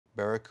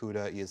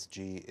Barracuda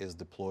ESG is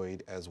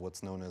deployed as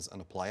what's known as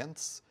an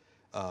appliance,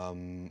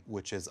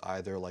 which is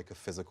either like a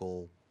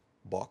physical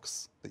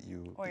box that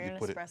you Or that you an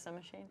put it, espresso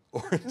machine.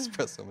 or an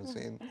espresso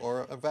machine,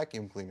 or a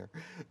vacuum cleaner,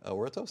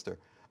 or a toaster,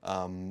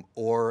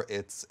 or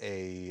it's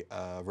a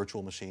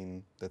virtual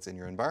machine that's in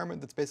your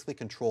environment that's basically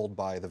controlled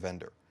by the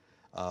vendor.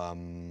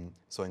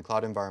 So in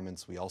cloud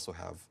environments, we also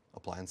have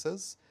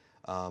appliances,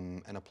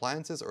 and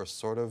appliances are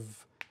sort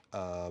of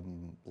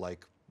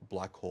like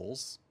black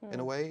holes in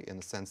a way, in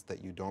the sense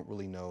that you don't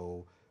really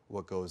know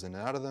what goes in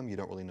and out of them. You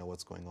don't really know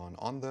what's going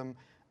on them.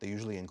 They're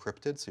usually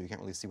encrypted, so you can't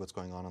really see what's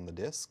going on the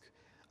disk.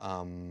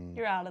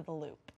 You're out of the loop.